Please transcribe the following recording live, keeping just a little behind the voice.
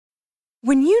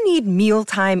When you need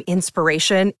mealtime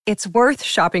inspiration, it's worth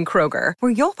shopping Kroger,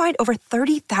 where you'll find over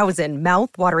 30,000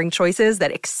 mouth-watering choices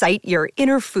that excite your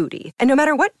inner foodie. And no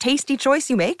matter what tasty choice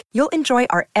you make, you'll enjoy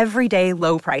our everyday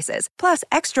low prices, plus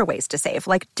extra ways to save,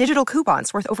 like digital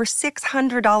coupons worth over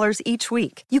 $600 each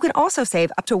week. You can also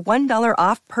save up to $1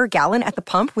 off per gallon at the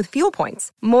pump with fuel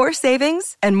points. More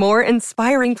savings and more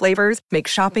inspiring flavors make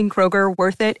shopping Kroger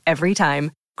worth it every time.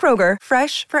 Kroger,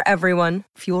 fresh for everyone.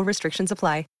 Fuel restrictions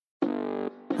apply.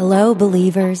 Hello,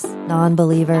 believers,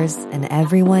 non-believers, and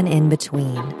everyone in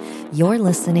between. You're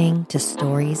listening to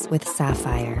Stories with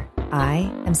Sapphire.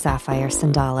 I am Sapphire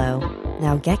Sandalo.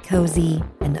 Now get cozy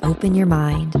and open your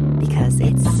mind because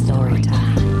it's story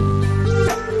time.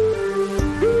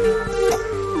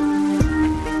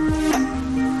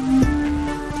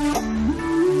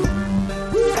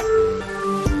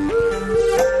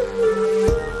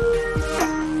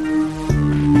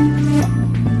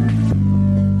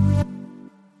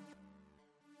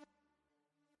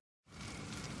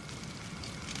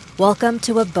 Welcome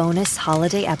to a bonus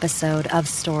holiday episode of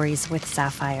Stories with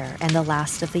Sapphire and the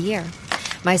last of the year.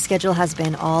 My schedule has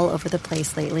been all over the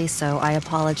place lately, so I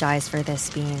apologize for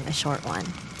this being a short one.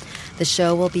 The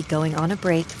show will be going on a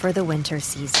break for the winter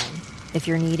season. If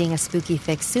you're needing a spooky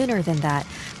fix sooner than that,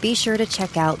 be sure to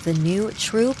check out the new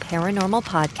true paranormal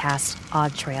podcast,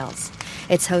 Odd Trails.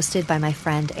 It's hosted by my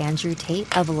friend Andrew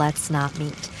Tate of Let's Not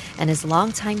Meet and his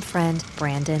longtime friend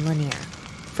Brandon Lanier.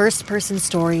 First-person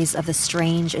stories of the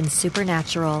strange and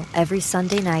supernatural every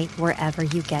Sunday night wherever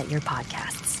you get your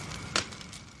podcasts.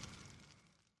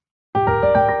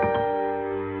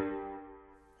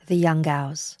 The Young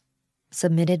Gals,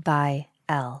 submitted by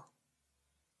L.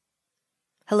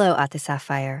 Hello, Ate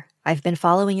Sapphire. I've been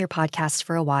following your podcast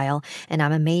for a while, and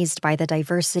I'm amazed by the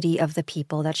diversity of the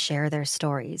people that share their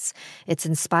stories. It's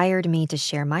inspired me to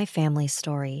share my family's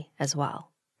story as well.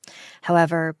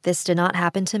 However, this did not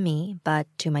happen to me, but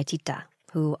to my tita,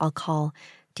 who I'll call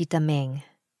Tita Ming.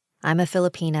 I'm a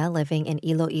Filipina living in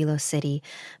Iloilo City.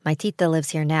 My tita lives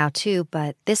here now too,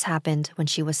 but this happened when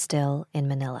she was still in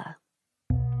Manila.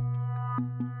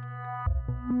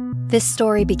 This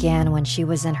story began when she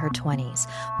was in her 20s,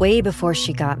 way before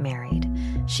she got married.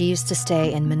 She used to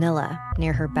stay in Manila,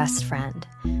 near her best friend.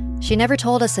 She never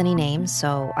told us any names,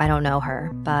 so I don't know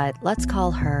her, but let's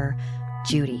call her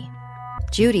Judy.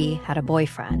 Judy had a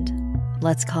boyfriend.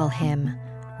 Let's call him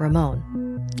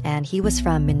Ramon. And he was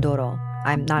from Mindoro.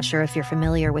 I'm not sure if you're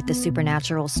familiar with the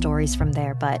supernatural stories from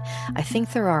there, but I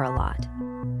think there are a lot.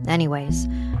 Anyways,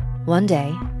 one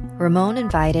day, Ramon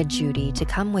invited Judy to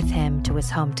come with him to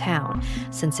his hometown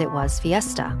since it was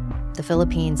fiesta. The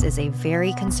Philippines is a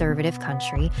very conservative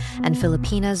country, and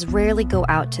Filipinas rarely go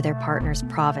out to their partners'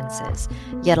 provinces,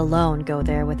 yet alone go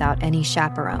there without any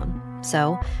chaperone.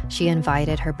 So she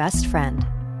invited her best friend,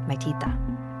 my tita.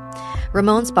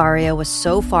 Ramon's barrio was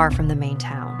so far from the main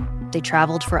town. They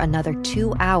traveled for another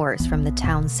 2 hours from the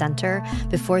town center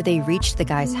before they reached the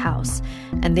guy's house,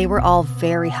 and they were all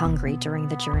very hungry during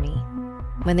the journey.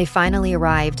 When they finally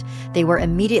arrived, they were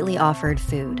immediately offered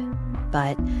food.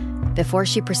 But before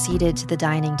she proceeded to the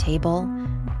dining table,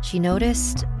 she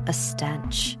noticed a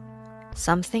stench.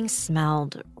 Something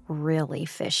smelled really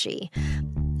fishy.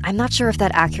 I'm not sure if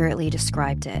that accurately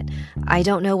described it. I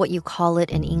don't know what you call it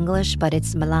in English, but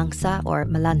it's malangsa or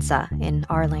malansa in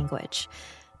our language.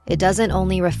 It doesn't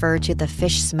only refer to the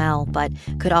fish smell, but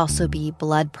could also be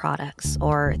blood products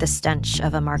or the stench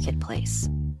of a marketplace.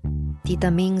 Tita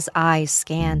Ming's eyes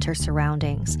scanned her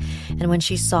surroundings, and when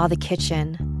she saw the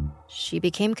kitchen, she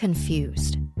became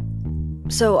confused.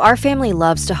 So our family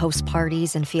loves to host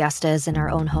parties and fiestas in our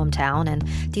own hometown, and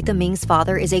Tita Ming's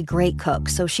father is a great cook,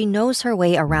 so she knows her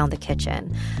way around the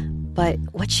kitchen. But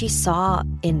what she saw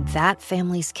in that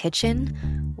family's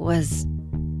kitchen was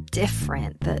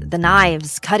different. The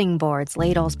knives, cutting boards,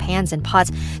 ladles, pans, and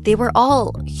pots, they were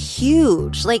all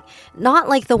huge. Not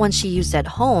like the ones she used at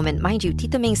home. And mind you,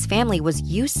 Tita Ming's family was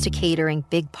used to catering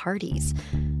big parties.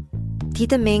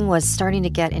 Tita Ming was starting to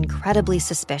get incredibly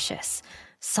suspicious.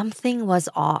 Something was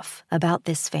off about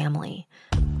this family.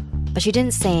 But she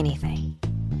didn't say anything.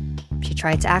 She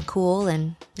tried to act cool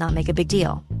and not make a big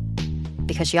deal.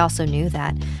 Because she also knew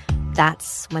that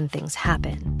that's when things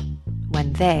happen.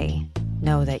 When they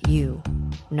know that you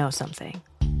know something.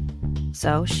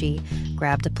 So she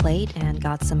grabbed a plate and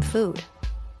got some food.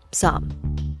 Some.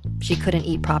 She couldn't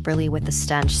eat properly with the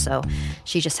stench, so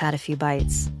she just had a few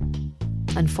bites.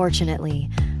 Unfortunately,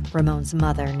 Ramon's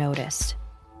mother noticed.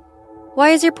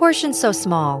 "Why is your portion so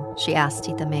small?" she asked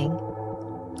Tita Ming.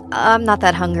 "I'm not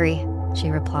that hungry," she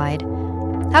replied.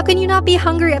 "How can you not be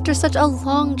hungry after such a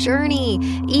long journey?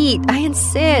 Eat, I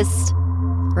insist,"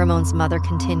 Ramon's mother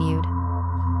continued.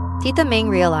 Tita Ming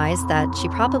realized that she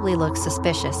probably looked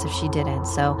suspicious if she didn't,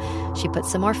 so she put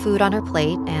some more food on her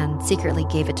plate and secretly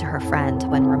gave it to her friend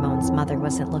when Ramon's mother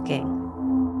wasn't looking.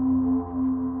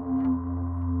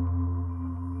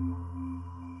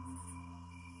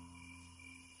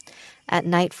 At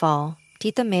nightfall,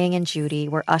 Tita Ming and Judy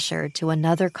were ushered to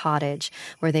another cottage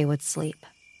where they would sleep,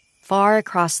 far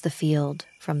across the field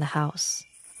from the house.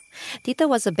 Tita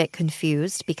was a bit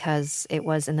confused because it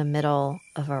was in the middle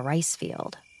of a rice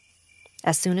field.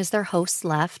 As soon as their hosts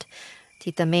left,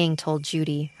 Tita Ming told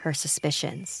Judy her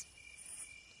suspicions.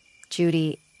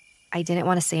 "Judy, I didn't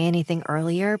want to say anything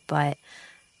earlier, but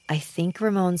I think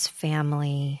Ramon's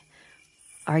family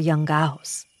are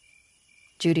Yangaos."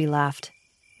 Judy laughed.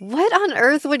 "What on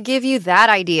earth would give you that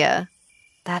idea?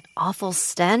 That awful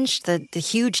stench, the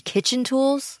huge kitchen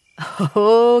tools?"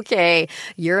 "Okay,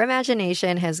 your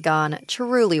imagination has gone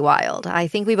truly wild. I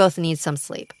think we both need some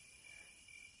sleep."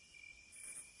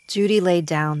 Judy laid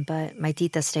down, but my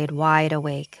tita stayed wide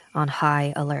awake, on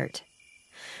high alert.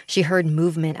 She heard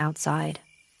movement outside.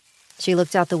 She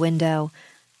looked out the window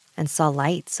and saw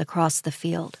lights across the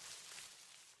field.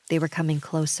 They were coming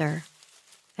closer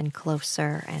and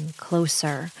closer and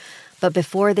closer, but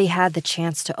before they had the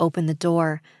chance to open the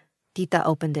door, Tita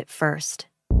opened it first.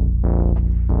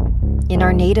 In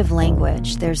our native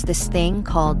language, there's this thing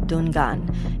called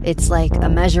dungan. It's like a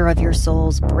measure of your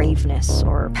soul's braveness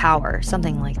or power,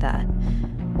 something like that.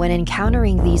 When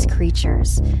encountering these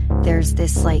creatures, there's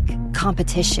this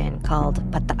competition called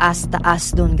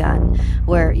pataas-taas dungan,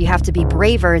 where you have to be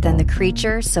braver than the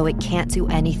creature so it can't do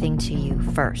anything to you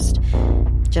first.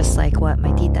 Just like what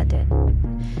my tita did.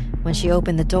 When she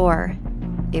opened the door,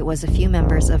 it was a few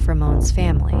members of Ramon's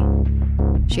family.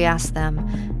 She asked them,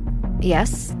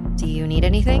 "Yes? Do you need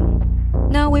anything?"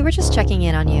 "No, we were just checking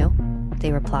in on you,"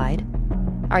 they replied.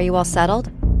 "Are you all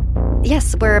settled?"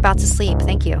 "Yes, we're about to sleep,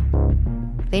 thank you."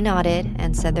 They nodded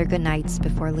and said their goodnights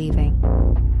before leaving.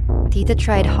 Tita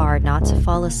tried hard not to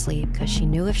fall asleep because she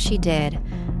knew if she did,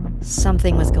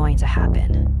 something was going to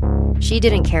happen. She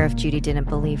didn't care if Judy didn't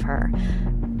believe her,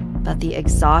 but the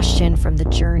exhaustion from the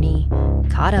journey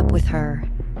caught up with her,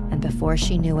 and before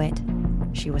she knew it,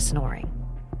 she was snoring.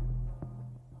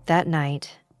 That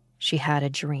night, she had a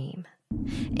dream.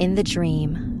 In the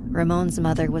dream, Ramon's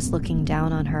mother was looking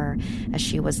down on her as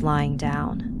she was lying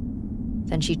down.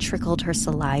 Then she trickled her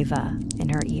saliva in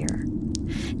her ear.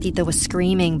 Tita was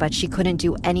screaming, but she couldn't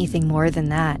do anything more than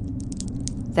that.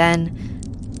 Then,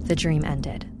 the dream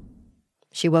ended.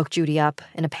 She woke Judy up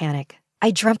in a panic.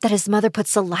 "I dreamt that his mother put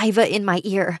saliva in my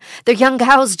ear. They're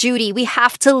Yangaos, Judy. We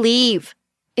have to leave."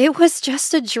 "It was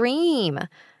just a dream.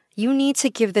 You need to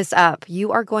give this up.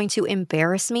 You are going to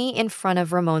embarrass me in front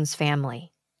of Ramon's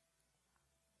family."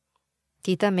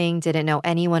 Tita Ming didn't know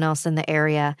anyone else in the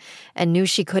area and knew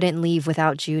she couldn't leave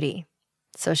without Judy.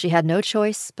 So she had no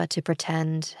choice but to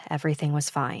pretend everything was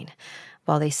fine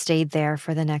while they stayed there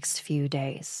for the next few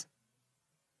days.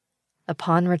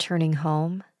 Upon returning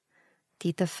home,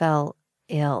 Tita fell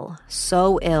ill,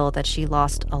 so ill that she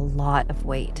lost a lot of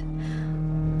weight.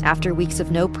 After weeks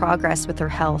of no progress with her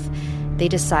health, they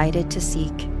decided to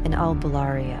seek an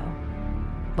albulario.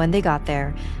 When they got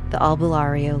there, the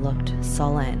albulario looked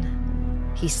sullen.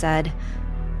 He said,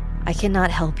 "I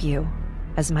cannot help you,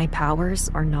 as my powers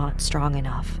are not strong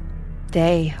enough.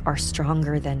 They are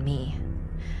stronger than me.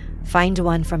 Find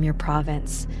one from your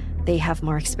province. They have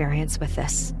more experience with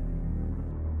this."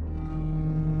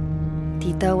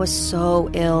 Tita was so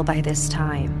ill by this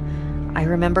time. I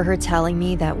remember her telling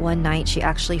me that one night she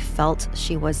actually felt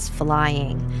she was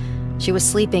flying. She was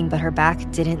sleeping, but her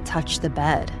back didn't touch the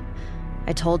bed.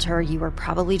 I told her, "You were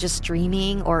probably just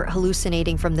dreaming or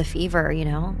hallucinating from the fever, you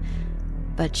know?"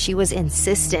 But she was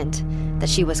insistent that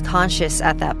she was conscious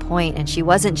at that point and she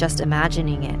wasn't just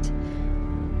imagining it.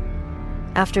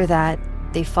 After that,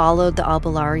 they followed the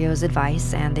albulario's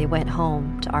advice and they went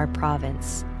home to our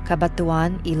province,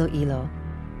 Cabatuan, Iloilo.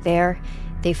 There,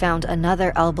 they found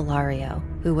another albulario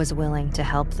who was willing to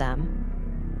help them.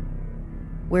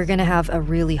 "We're going to have a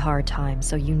really hard time,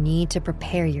 so you need to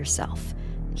prepare yourself,"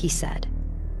 he said.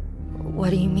 "What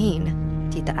do you mean?"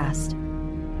 Tita asked.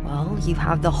 "Well, you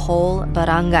have the whole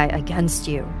barangay against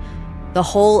you. The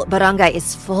whole barangay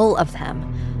is full of them.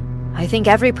 I think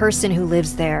every person who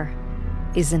lives there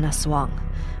is an aswang.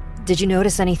 Did you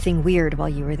notice anything weird while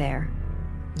you were there?"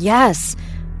 "Yes."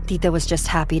 Tita was just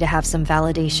happy to have some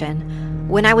validation.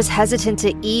 "When I was hesitant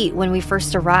to eat when we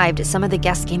first arrived, some of the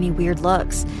guests gave me weird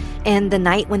looks. And the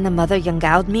night when the mother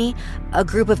yangaoed me, a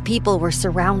group of people were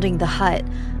surrounding the hut.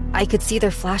 I could see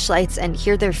their flashlights and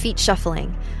hear their feet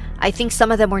shuffling. I think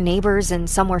some of them were neighbors and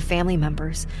some were family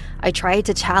members. I tried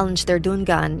to challenge their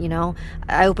dungan,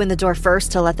 I opened the door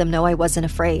first to let them know I wasn't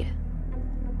afraid.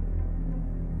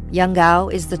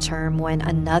 Yangao is the term when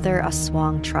another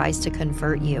aswang tries to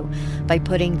convert you by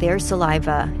putting their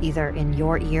saliva either in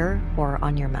your ear or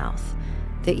on your mouth.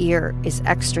 The ear is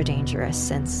extra dangerous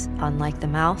since, unlike the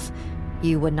mouth,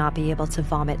 you would not be able to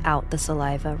vomit out the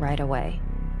saliva right away.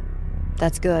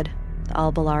 That's good, the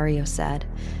Albulario said.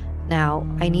 Now,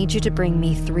 I need you to bring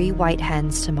me 3 white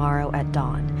hens tomorrow at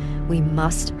dawn. We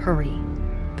must hurry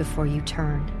before you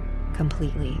turn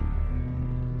completely.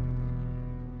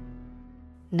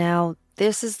 Now,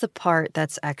 this is the part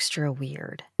that's extra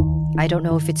weird. I don't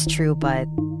know if it's true, but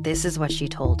this is what she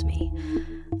told me.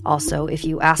 Also, if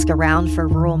you ask around for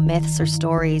rural myths or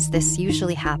stories, this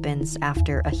usually happens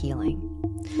after a healing.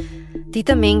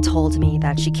 Tita Ming told me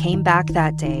that she came back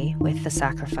that day with the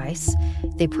sacrifice.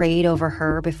 They prayed over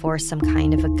her before some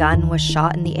kind of a gun was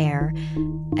shot in the air,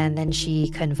 and then she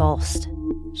convulsed.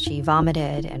 She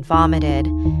vomited and vomited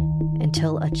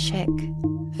until a chick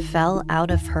fell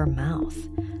out of her mouth.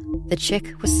 The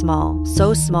chick was small,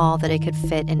 so small that it could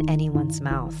fit in anyone's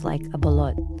mouth, like a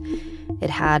balut. It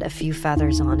had a few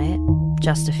feathers on it,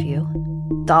 just a few.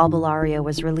 The Albulario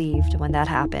was relieved when that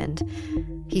happened.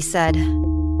 He said,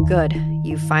 "Good,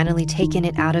 you've finally taken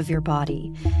it out of your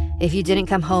body. If you didn't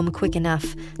come home quick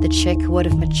enough, the chick would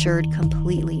have matured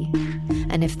completely.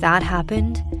 And if that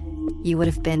happened, you would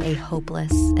have been a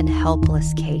hopeless and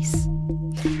helpless case.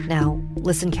 Now,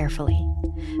 listen carefully.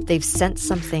 They've sent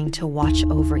something to watch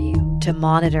over you, to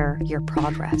monitor your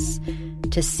progress,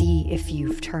 to see if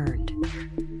you've turned.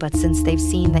 But since they've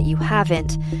seen that you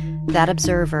haven't, that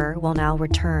observer will now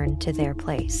return to their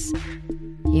place.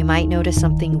 You might notice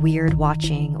something weird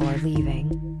watching or leaving.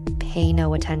 Pay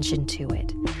no attention to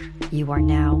it. You are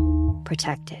now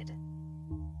protected."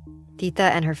 Tita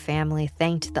and her family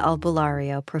thanked the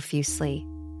Albulario profusely.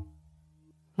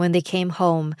 When they came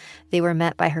home, they were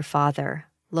met by her father,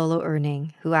 Lolo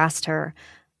Erning, who asked her,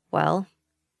 "Well,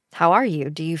 how are you?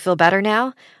 Do you feel better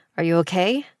now? Are you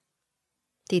okay?"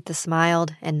 Tita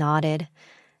smiled and nodded.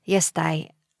 "Yes,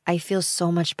 Tay, I feel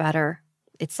so much better.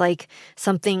 It's like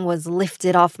something was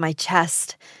lifted off my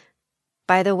chest.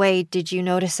 By the way, did you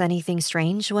notice anything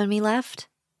strange when we left?"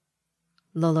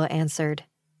 Lolo answered,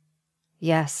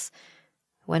 "Yes.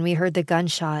 When we heard the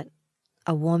gunshot,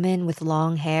 a woman with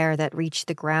long hair that reached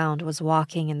the ground was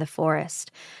walking in the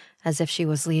forest, as if she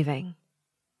was leaving.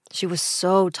 She was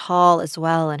so tall as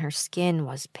well, and her skin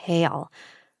was pale.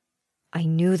 I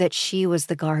knew that she was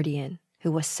the guardian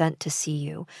who was sent to see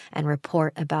you and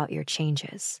report about your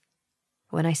changes.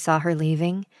 When I saw her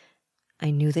leaving,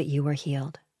 I knew that you were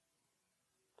healed."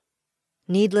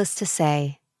 Needless to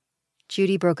say,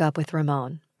 Judy broke up with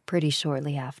Ramon pretty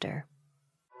shortly after.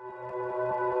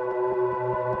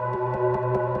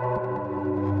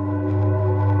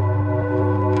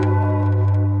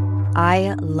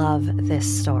 I love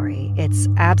this story. It's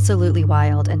absolutely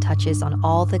wild and touches on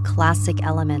all the classic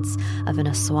elements of an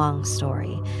aswang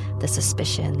story. The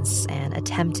suspicions and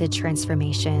attempted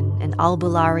transformation, and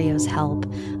Albulario's help,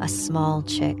 a small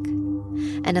chick.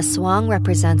 An aswang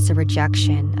represents a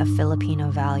rejection of Filipino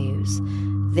values.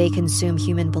 They consume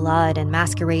human blood and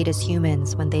masquerade as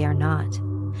humans when they are not.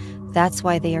 That's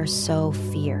why they are so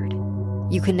feared.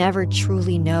 You can never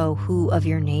truly know who of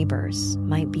your neighbors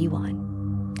might be one.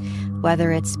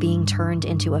 Whether it's being turned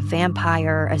into a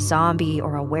vampire, a zombie,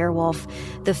 or a werewolf,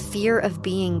 the fear of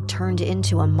being turned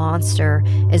into a monster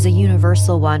is a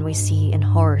universal one we see in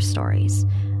horror stories.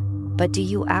 But do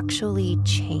you actually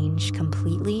change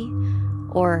completely?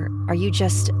 Or are you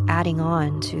just adding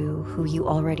on to who you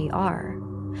already are?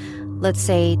 Let's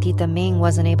say Tita Ming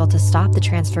wasn't able to stop the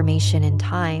transformation in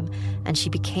time and she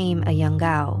became a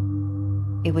Yangao.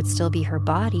 It would still be her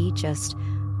body, just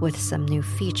with some new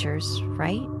features,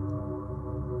 right?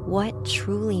 What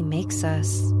truly makes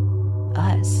us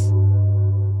us?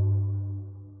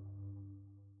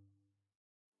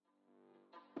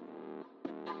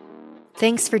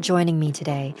 Thanks for joining me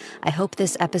today. I hope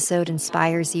this episode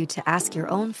inspires you to ask your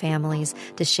own families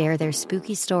to share their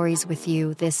spooky stories with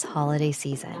you this holiday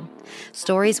season.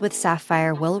 Stories with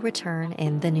Sapphire will return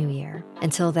in the new year.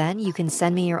 Until then, you can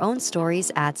send me your own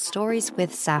stories at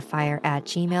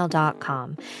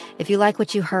storieswithsapphire@gmail.com. If you like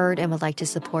what you heard and would like to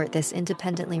support this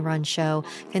independently run show,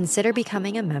 consider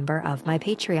becoming a member of my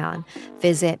Patreon.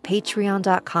 Visit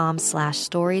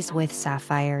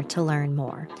patreon.com/storieswithsapphire to learn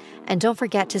more. And don't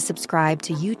forget to subscribe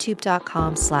to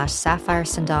youtube.com/Sapphire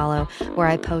Sandalo, where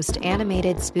I post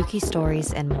animated spooky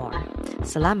stories and more.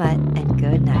 Salamat and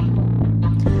good night.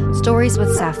 Stories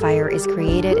with Sapphire is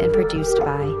created and produced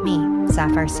by me,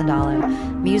 Sapphire Sandalo.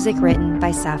 Music written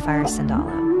by Sapphire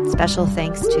Sandalo. Special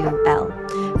thanks to Elle.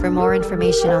 For more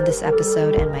information on this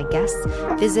episode and my guests,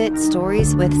 visit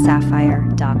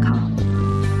storieswithsapphire.com.